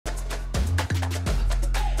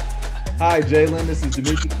Hi, Jaylon. This is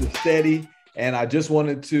Demetrius with Steady. And I just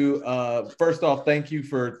wanted to, first off, thank you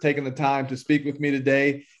for taking the time to speak with me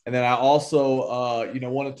today. And then I also,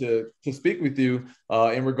 wanted to speak with you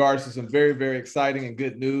in regards to some very, very exciting and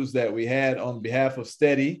good news that we had on behalf of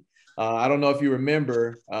Steady. I don't know if you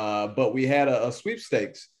remember, but we had a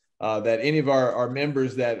sweepstakes that any of our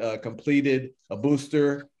members that completed a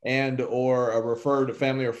booster and or referred a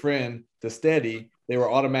family or friend to Steady, they were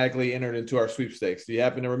automatically entered into our sweepstakes. Do you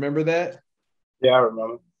happen to remember that? Yeah, I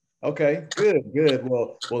remember. Okay, good, good.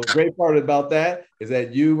 Well, the great part about that is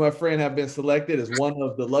that you, my friend, have been selected as one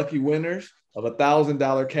of the lucky winners of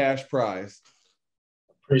 $1,000 cash prize.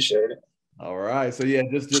 Appreciate it. All right. So yeah,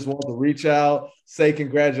 just want to reach out, say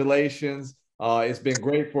congratulations. It's been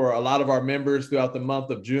great for a lot of our members throughout the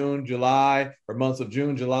month of June, July, or months of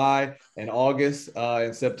June, July, and August,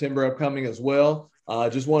 and September upcoming as well.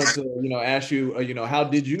 Just wanted to, ask you, how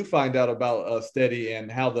did you find out about Steady and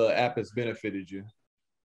how the app has benefited you?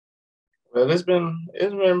 Well, it's been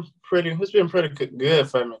pretty good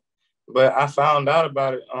for me. But I found out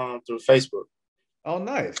about it through Facebook. Oh,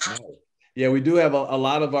 nice, nice. Yeah, we do have a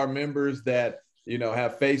lot of our members that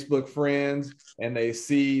have Facebook friends, and they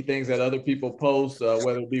see things that other people post,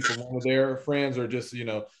 whether it be from one of their friends or just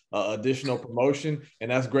additional promotion.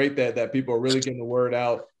 And that's great that people are really getting the word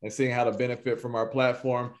out and seeing how to benefit from our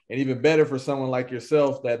platform. And even better for someone like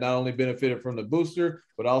yourself that not only benefited from the booster,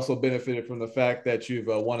 but also benefited from the fact that you've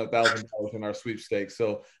won $1,000 in our sweepstakes.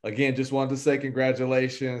 So again, just wanted to say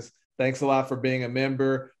congratulations. Thanks a lot for being a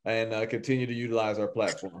member and continue to utilize our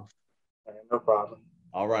platform. No problem.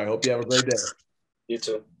 All right. Hope you have a great day. You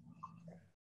too.